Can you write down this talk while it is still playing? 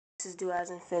This is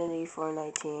Infinity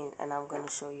 419, and I'm going to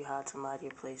show you how to mod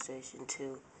your PlayStation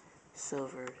 2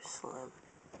 Silver Slim.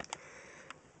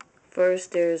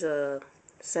 First, there's a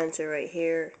sensor right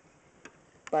here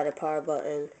by the power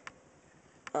button.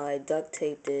 I duct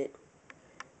taped it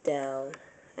down,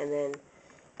 and then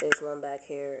there's one back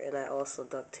here, and I also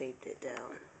duct taped it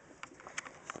down.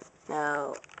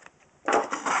 Now,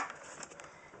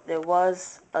 there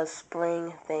was a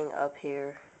spring thing up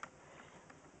here,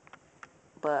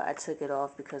 but I took it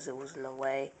off because it was in the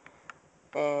way,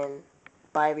 and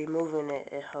by removing it,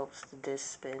 it helps the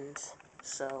disc spins.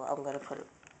 So I'm going to put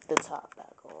the top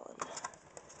back on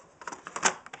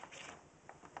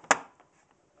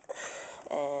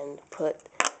and put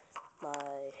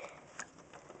my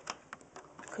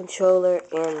controller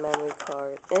and memory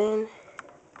card in,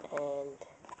 and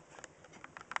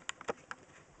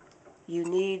you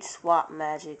need Swap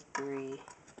Magic 3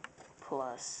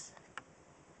 Plus,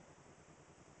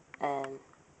 and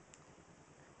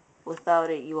without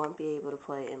it you won't be able to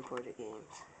play imported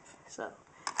games. So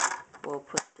we'll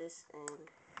put this in,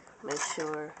 make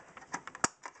sure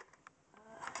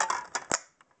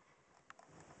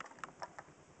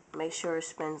it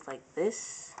spins like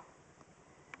this.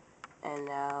 And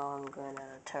now I'm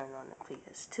gonna turn on the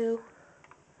PS2.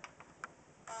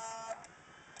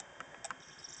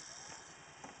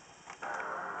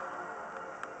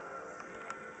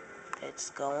 It's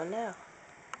going now.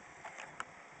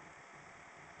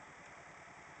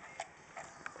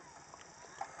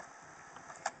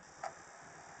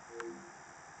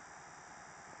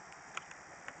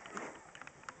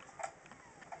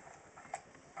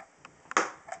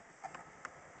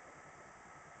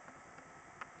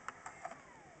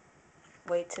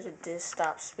 Wait till the disc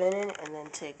stops spinning and then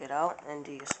take it out and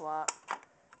do your swap.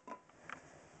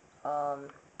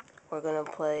 We're gonna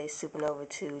play Supernova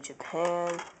 2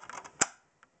 Japan.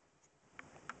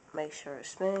 Make sure it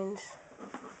spins.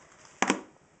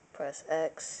 Press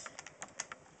X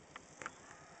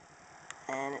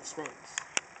and it spins.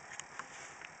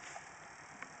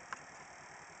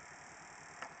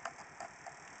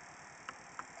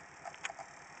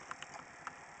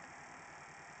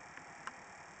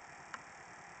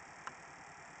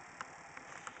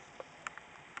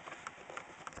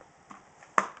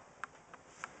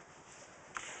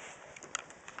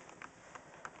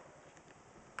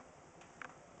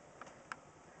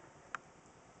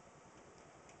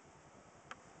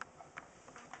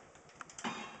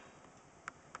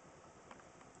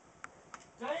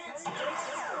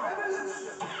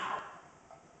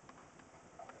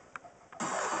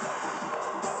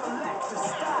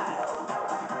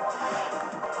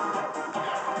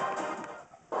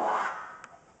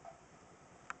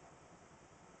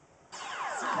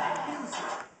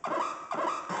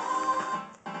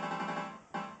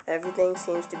 Everything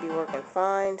seems to be working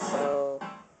fine, so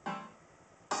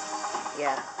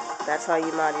yeah, that's how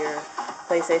you mod your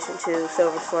PlayStation 2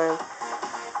 Silver Slim.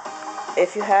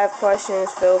 If you have questions,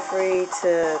 feel free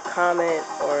to comment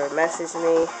or message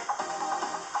me.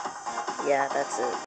 Yeah, that's it.